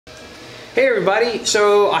Hey everybody,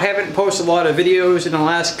 so I haven't posted a lot of videos in the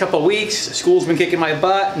last couple of weeks. School's been kicking my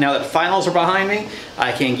butt. Now that finals are behind me,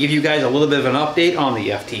 I can give you guys a little bit of an update on the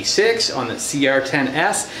FT-6, on the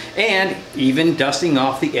CR-10S, and even dusting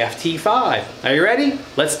off the FT-5. Are you ready?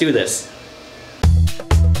 Let's do this.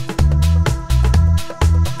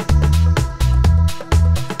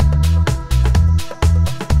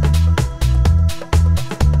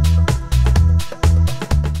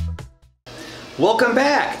 Welcome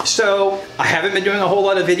back. So I haven't been doing a whole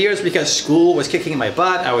lot of videos because school was kicking my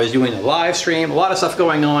butt. I was doing a live stream, a lot of stuff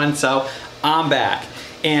going on, so I'm back.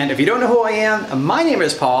 And if you don't know who I am, my name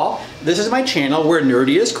is Paul. This is my channel where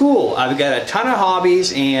nerdy is cool. I've got a ton of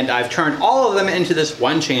hobbies and I've turned all of them into this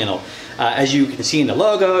one channel. As you can see in the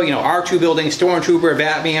logo, you know, R2 building, Stormtrooper,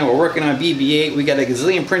 Batman, we're working on BB-8, we got a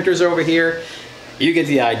gazillion printers over here. You get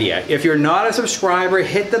the idea. If you're not a subscriber,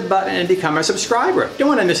 hit the button and become a subscriber. You don't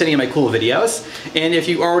want to miss any of my cool videos. And if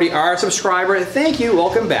you already are a subscriber, thank you,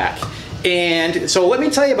 welcome back. And so let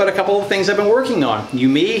me tell you about a couple of things I've been working on. You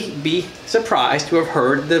may be surprised to have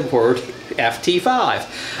heard the word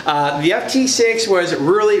FT-5. The FT-6 was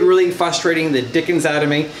really frustrating the dickens out of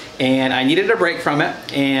me, and I needed a break from it,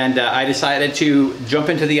 and I decided to jump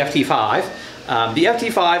into the FT-5. The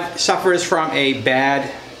FT-5 suffers from a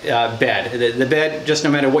bad bed. The bed, just no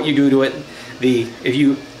matter what you do to it,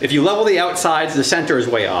 if you level the outsides, the center is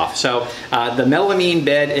way off. So the melamine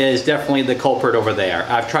bed is definitely the culprit over there.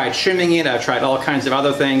 I've tried shimming it, I've tried all kinds of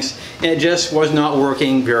other things, and it just was not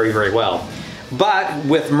working very well. But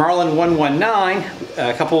with Marlin 119,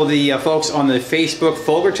 a couple of the folks on the Facebook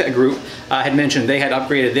FolgerTech group had mentioned they had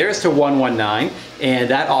upgraded theirs to 119, and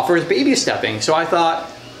that offers baby stepping. So I thought,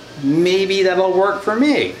 maybe that'll work for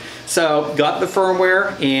me. So got the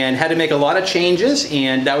firmware and had to make a lot of changes,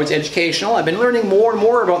 and that was educational. I've been learning more and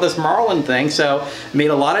more about this Marlin thing, so made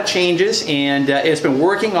a lot of changes, and it's been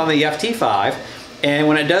working on the FT-5. And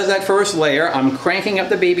when it does that first layer, I'm cranking up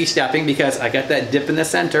the baby stepping because I got that dip in the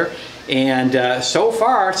center. And so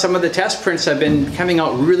far, some of the test prints have been coming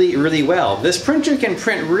out really well. This printer can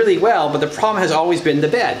print really well, but the problem has always been the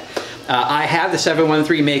bed. I have the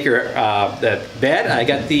 713 maker the bed, I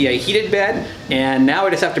got the heated bed, and now I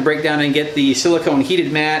just have to break down and get the silicone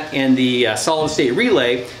heated mat and the solid state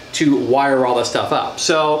relay to wire all this stuff up.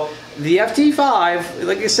 So the FT-5,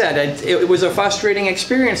 like I said, it was a frustrating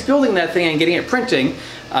experience building that thing and getting it printing,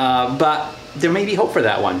 but there may be hope for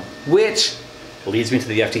that one, which leads me to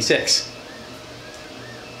the FT-6.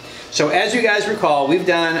 So as you guys recall, we've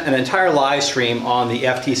done an entire live stream on the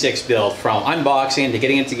FT-6 build, from unboxing to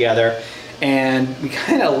getting it together, and we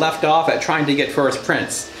kind of left off at trying to get first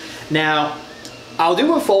prints. Now, I'll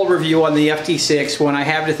do a full review on the FT-6 when I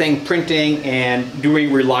have the thing printing and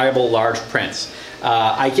doing reliable large prints.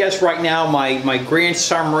 I guess right now my grand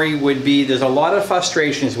summary would be there's a lot of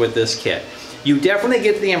frustrations with this kit. You definitely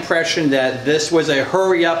get the impression that this was a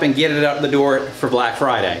hurry up and get it out the door for Black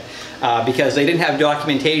Friday. Because they didn't have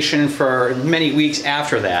documentation for many weeks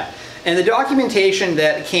after that. And the documentation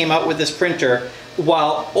that came out with this printer,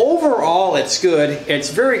 while overall it's good, it's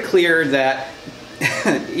very clear that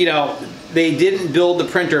you know, they didn't build the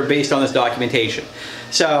printer based on this documentation.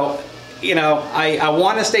 So, you know, I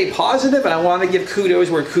want to stay positive, and I want to give kudos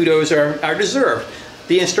where kudos are deserved.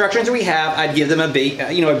 The instructions we have, I'd give them a B,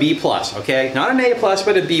 a B+, okay? Not an A+,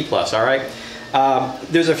 but a B+, all right?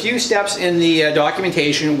 There's a few steps in the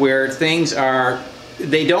documentation where things are,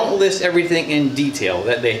 they don't list everything in detail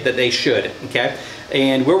that they should, okay?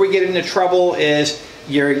 And where we get into trouble is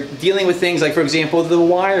you're dealing with things like, for example, the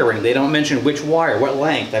wiring. They don't mention which wire, what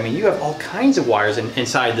length. I mean, you have all kinds of wires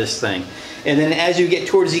inside this thing. And then as you get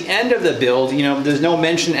towards the end of the build, you know, there's no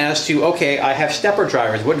mention as to, okay, I have stepper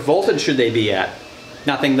drivers. What voltage should they be at?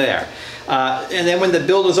 Nothing there. And then when the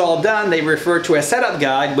build is all done, they refer to a setup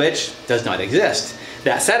guide, which does not exist.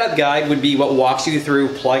 That setup guide would be what walks you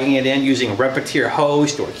through plugging it in using Repetier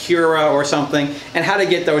Host or Cura or something, and how to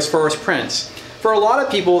get those first prints. For a lot of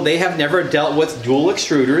people, they have never dealt with dual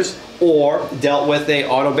extruders or dealt with a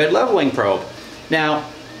auto bed leveling probe. Now,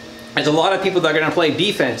 there's a lot of people that are going to play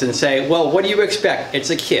defense and say, well, what do you expect? It's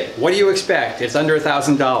a kit. What do you expect? It's under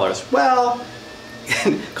 $1,000. Well,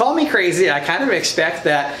 call me crazy, I kind of expect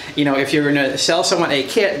that, you know, if you're going to sell someone a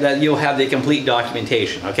kit, that you'll have the complete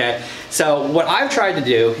documentation, okay? So what I've tried to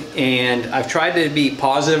do, and I've tried to be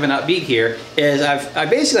positive and upbeat here, is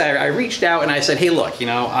I reached out and I said, hey look, you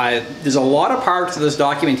know, there's a lot of parts of this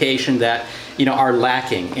documentation that, you know, are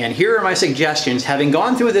lacking, and here are my suggestions, having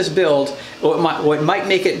gone through this build, what might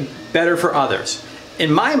make it better for others.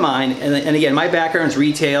 In my mind, and again, my background is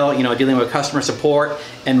retail, you know, dealing with customer support,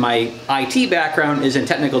 and my IT background is in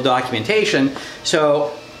technical documentation,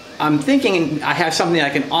 so I'm thinking I have something I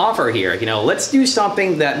can offer here. You know, let's do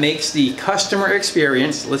something that makes the customer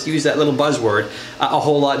experience, let's use that little buzzword, a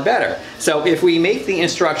whole lot better. So if we make the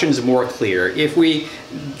instructions more clear, if we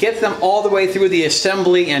get them all the way through the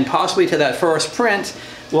assembly and possibly to that first print,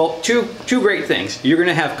 well, two great things. You're going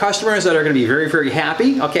to have customers that are going to be very, very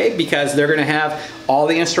happy, okay, because they're going to have all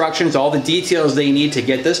the instructions, all the details they need to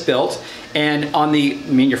get this built. And on the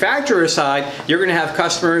manufacturer side, you're going to have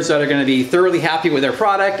customers that are going to be thoroughly happy with their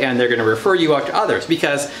product, and they're going to refer you out to others.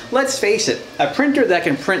 Because let's face it, a printer that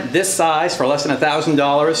can print this size for less than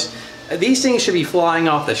 $1,000, these things should be flying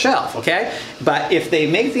off the shelf, okay? But if they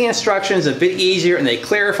make the instructions a bit easier and they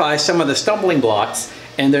clarify some of the stumbling blocks,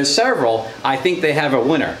 and there's several, I think they have a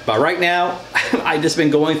winner. But right now, I've just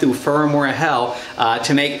been going through firmware hell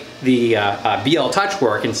to make the BL Touch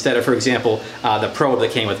work instead of, for example, the Pro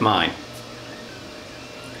that came with mine.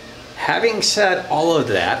 Having said all of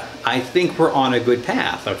that, I think we're on a good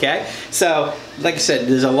path, okay? So, like I said,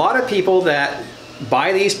 there's a lot of people that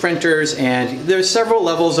buy these printers, and there's several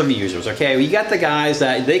levels of users, okay? You got the guys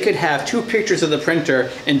that they could have 2 pictures of the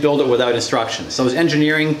printer and build it without instructions. Those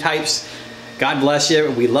engineering types, God bless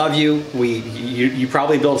you, we love you. You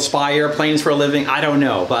probably build spy airplanes for a living, I don't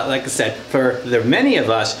know. But like I said, for the many of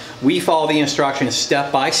us, we follow the instructions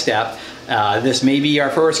step by step. This may be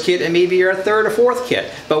our first kit and maybe our 3rd or 4th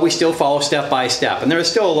kit, but we still follow step by step. And there's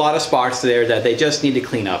still a lot of spots there that they just need to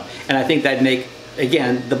clean up. And I think that'd make,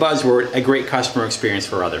 again, the buzzword, a great customer experience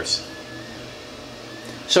for others.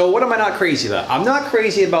 So what am I not crazy about? I'm not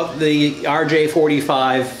crazy about the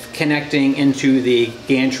RJ45 connecting into the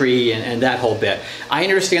gantry and that whole bit. I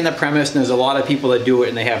understand the premise, and there's a lot of people that do it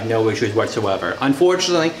and they have no issues whatsoever.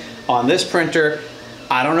 Unfortunately, on this printer,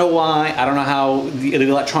 I don't know why, I don't know how the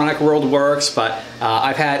electronic world works, but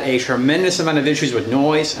I've had a tremendous amount of issues with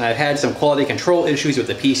noise, and I've had some quality control issues with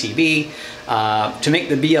the PCB. To make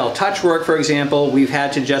the BL Touch work, for example, we've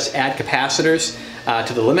had to just add capacitors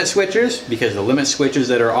to the limit switches, because the limit switches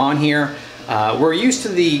that are on here, we're used to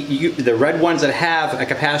the red ones that have a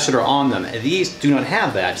capacitor on them. These do not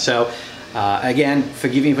have that. So again,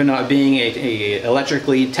 forgive me for not being a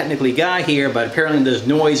electrically technically guy here, but apparently there's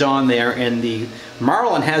noise on there, and the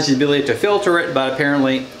Marlin has the ability to filter it, but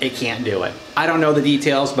apparently it can't do it. I don't know the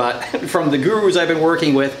details, but from the gurus I've been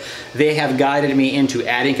working with, they have guided me into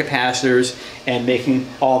adding capacitors and making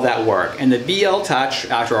all that work. And the BL Touch,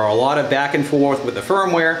 after a lot of back and forth with the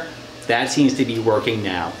firmware, that seems to be working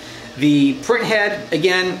now. The print head,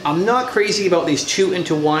 again, I'm not crazy about these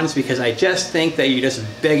 2-into-1s because I just think that you're just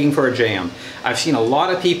begging for a jam. I've seen a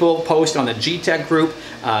lot of people post on the G-Tech group.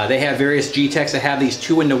 They have various G-Techs that have these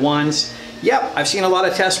 2-into-1s. Yep, I've seen a lot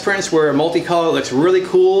of test prints where multicolor looks really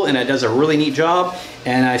cool and it does a really neat job.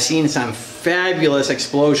 And I've seen some fabulous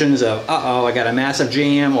explosions of, uh-oh, I got a massive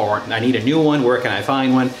jam, or I need a new one, where can I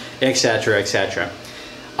find one, etc., etc.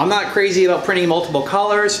 I'm not crazy about printing multiple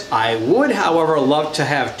colors. I would, however, love to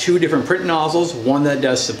have 2 different print nozzles, one that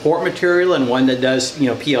does support material and one that does,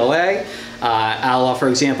 PLA, a la, for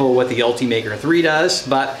example, what the Ultimaker 3 does,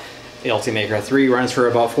 but the Ultimaker 3 runs for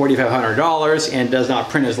about $4,500 and does not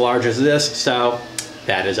print as large as this, so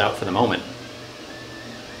that is out for the moment.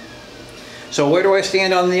 So where do I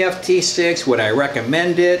stand on the FT-6? Would I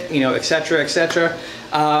recommend it? Etc., etc.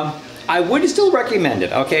 I would still recommend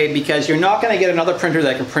it, okay, because you're not going to get another printer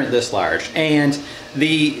that can print this large. And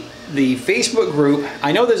the Facebook group,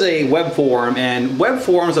 I know there's a web forum, and web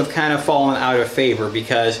forums have kind of fallen out of favor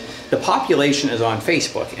because the population is on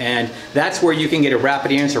Facebook, and that's where you can get a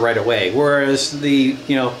rapid answer right away. Whereas the,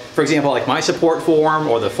 for example, like my support forum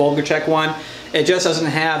or the FolgerTech one, it just doesn't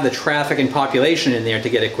have the traffic and population in there to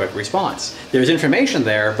get a quick response. There's information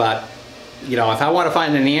there, but if I want to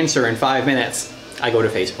find an answer in 5 minutes, I go to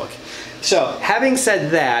Facebook. So having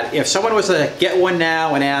said that, if someone was to get one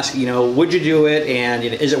now and ask, would you do it, and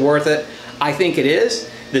is it worth it? I think it is.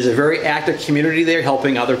 There's a very active community there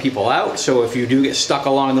helping other people out. So if you do get stuck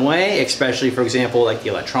along the way, especially for example like the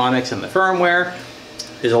electronics and the firmware,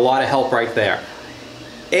 there's a lot of help right there.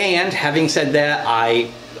 And having said that,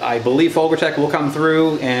 I believe FolgerTech will come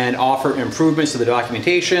through and offer improvements to the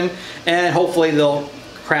documentation, and hopefully they'll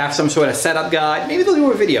craft some sort of setup guide. Maybe they'll do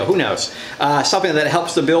a video, who knows? Something that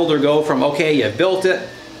helps the builder go from, okay, you built it,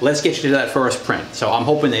 let's get you to that first print. So I'm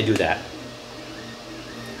hoping they do that.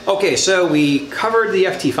 Okay, so we covered the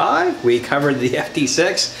FT-5, we covered the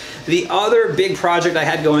FT-6. The other big project I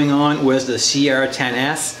had going on was the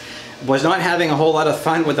CR-10S. Was not having a whole lot of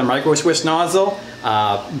fun with the micro Swiss nozzle.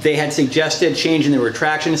 They had suggested changing the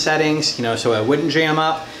retraction settings, so it wouldn't jam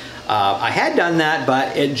up. I had done that,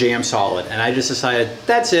 but it jammed solid, and I just decided,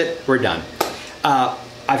 that's it, we're done.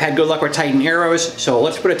 I've had good luck with Titan Aeros, so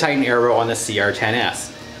let's put a Titan Aero on the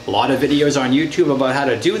CR-10S. a lot of videos on YouTube about how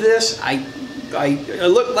to do this. It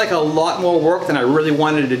looked like a lot more work than I really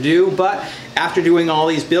wanted to do, but after doing all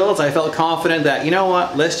these builds, I felt confident that, you know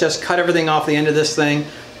what, let's just cut everything off the end of this thing,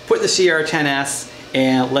 put the CR-10S,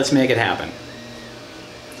 and let's make it happen.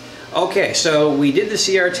 Okay, so we did the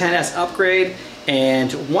CR-10S upgrade,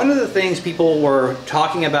 and one of the things people were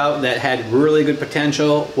talking about that had really good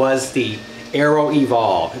potential was the Aero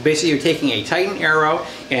Evolve. Basically, you're taking a Titan Aero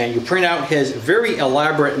and you print out his very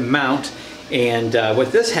elaborate mount, and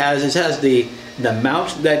what this has is the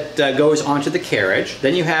mount that goes onto the carriage.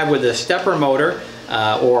 Then you have with the stepper motor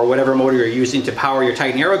or whatever motor you're using to power your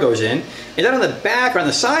Titan Aero goes in. And then on the back or on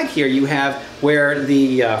the side here you have where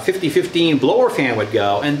the 5015 blower fan would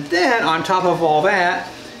go. And then on top of all that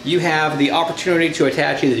you have the opportunity to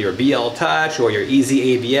attach either your BL Touch or your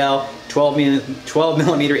EZABL 12mm,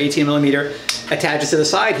 18mm attaches to the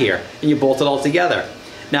side here, and you bolt it all together.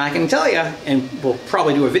 Now I can tell you, and we'll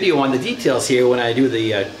probably do a video on the details here when I do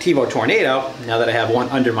the TiVo Tornado, now that I have one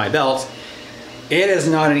under my belt, it is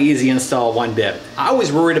not an easy install one bit. I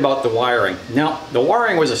was worried about the wiring. Now, the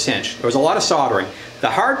wiring was a cinch. There was a lot of soldering. The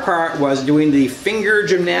hard part was doing the finger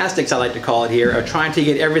gymnastics, I like to call it here, of trying to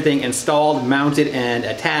get everything installed, mounted, and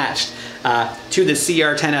attached to the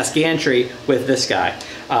CR-10S gantry with this guy.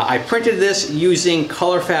 I printed this using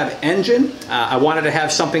ColorFab Engine. I wanted to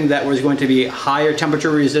have something that was going to be higher temperature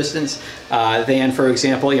resistance than, for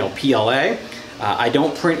example, PLA. I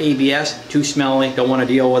don't print ABS, too smelly, don't want to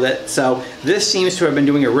deal with it. So this seems to have been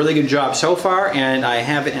doing a really good job so far, and I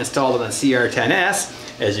have it installed on the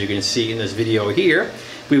CR-10S, as you can see in this video here.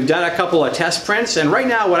 We've done a couple of test prints, and right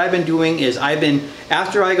now what I've been doing is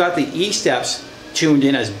after I got the E-steps tuned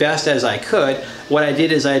in as best as I could, what I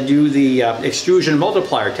did is I do the Extrusion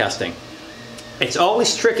Multiplier testing. It's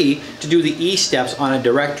always tricky to do the E-steps on a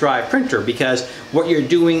direct drive printer, because what you're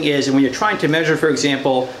doing is, when you're trying to measure, for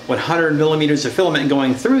example, 100mm of filament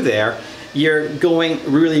going through there, you're going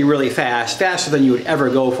really, really fast, faster than you would ever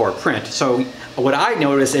go for a print. So what I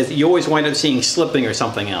notice is you always wind up seeing slipping or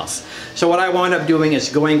something else. So what I wound up doing is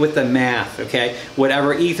going with the math, okay?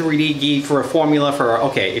 Whatever E3D gave for a formula for,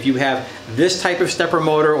 okay, if you have this type of stepper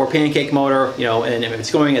motor or pancake motor, and if it's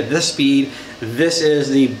going at this speed, this is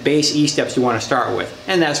the base E-steps you want to start with.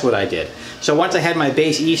 And that's what I did. So once I had my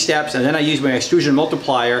base E-steps, and then I used my Extrusion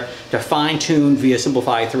Multiplier to fine-tune via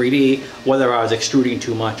Simplify 3D whether I was extruding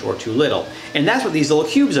too much or too little. And that's what these little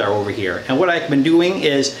cubes are over here. And what I've been doing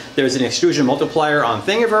is, there's an Extrusion Multiplier on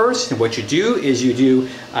Thingiverse, and what you do is you do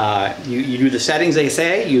the settings they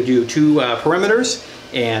say. You do 2 perimeters,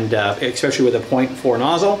 and especially with a 0.4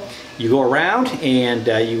 nozzle. You go around and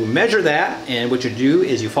you measure that, and what you do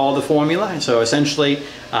is you follow the formula. And so essentially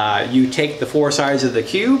you take the 4 sides of the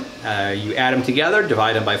cube, you add them together,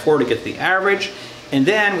 divide them by 4 to get the average, and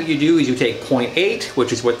then what you do is you take 0.8,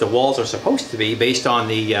 which is what the walls are supposed to be based on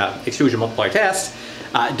the Extrusion Multiplier test,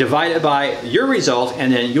 divide it by your result,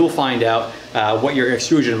 and then you'll find out what your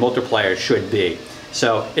Extrusion Multiplier should be.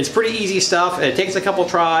 So it's pretty easy stuff. It takes a couple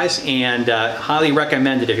tries, and highly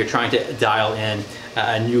recommended if you're trying to dial in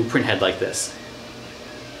a new printhead like this.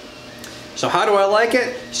 So how do I like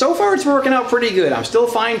it? So far it's working out pretty good. I'm still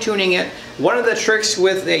fine-tuning it. One of the tricks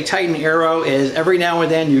with a Titan Aero is every now and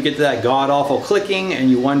then you get that god-awful clicking and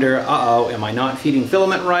you wonder, uh-oh, am I not feeding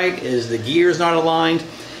filament right? Is the gears not aligned?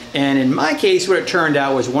 And in my case, what it turned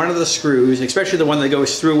out was one of the screws, especially the one that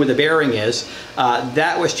goes through where the bearing is,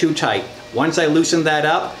 that was too tight. Once I loosened that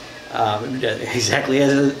up, exactly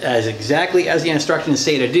as the instructions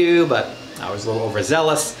say to do, but I was a little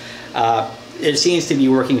overzealous, it seems to be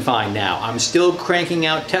working fine now. I'm still cranking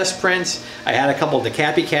out test prints. I had a couple of the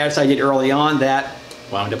copycats I did early on that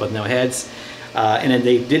wound up with no heads. And then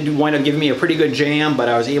they did wind up giving me a pretty good jam, but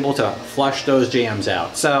I was able to flush those jams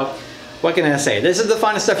out. So what can I say? This is the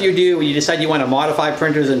fun stuff you do when you decide you want to modify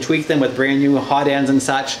printers and tweak them with brand new hot ends and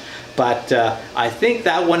such. But I think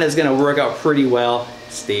that one is going to work out pretty well.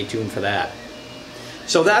 Stay tuned for that.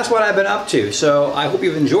 So that's what I've been up to. So I hope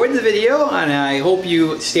you've enjoyed the video, and I hope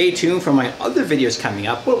you stay tuned for my other videos coming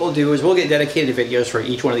up. What we'll do is we'll get dedicated videos for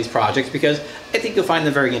each one of these projects, because I think you'll find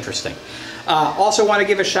them very interesting. Also want to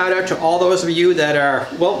give a shout out to all those of you that are,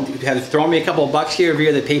 well, have thrown me a couple of bucks here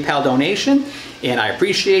via the PayPal donation, and I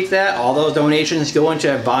appreciate that. All those donations go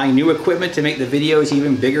into buying new equipment to make the videos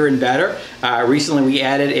even bigger and better. Recently we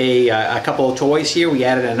added a couple of toys here. We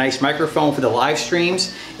added a nice microphone for the live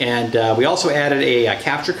streams, and we also added a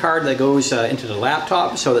capture card that goes into the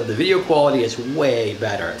laptop so that the video quality is way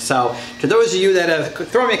better. So to those of you that have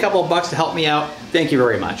thrown me a couple of bucks to help me out, thank you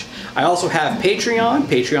very much. I also have Patreon,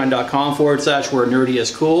 patreon.com/where nerdy is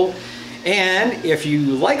cool. And if you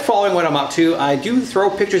like following what I'm up to, I do throw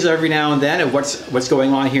pictures every now and then of what's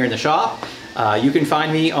going on here in the shop. You can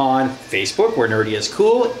find me on Facebook, where Nerdy is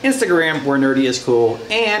Cool, Instagram, where Nerdy is Cool,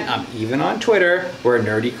 and I'm even on Twitter, where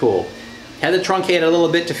Nerdy Cool. Had to truncate a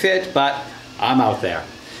little bit to fit, but I'm out there.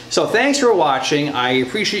 So thanks for watching. I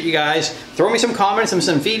appreciate you guys. Throw me some comments and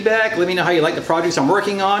some feedback. Let me know how you like the projects I'm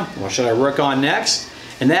working on. What should I work on next?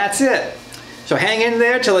 And that's it. So hang in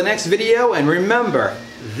there till the next video, and remember,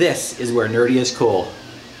 this is where Nerdy is Cool.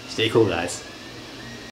 Stay cool, guys.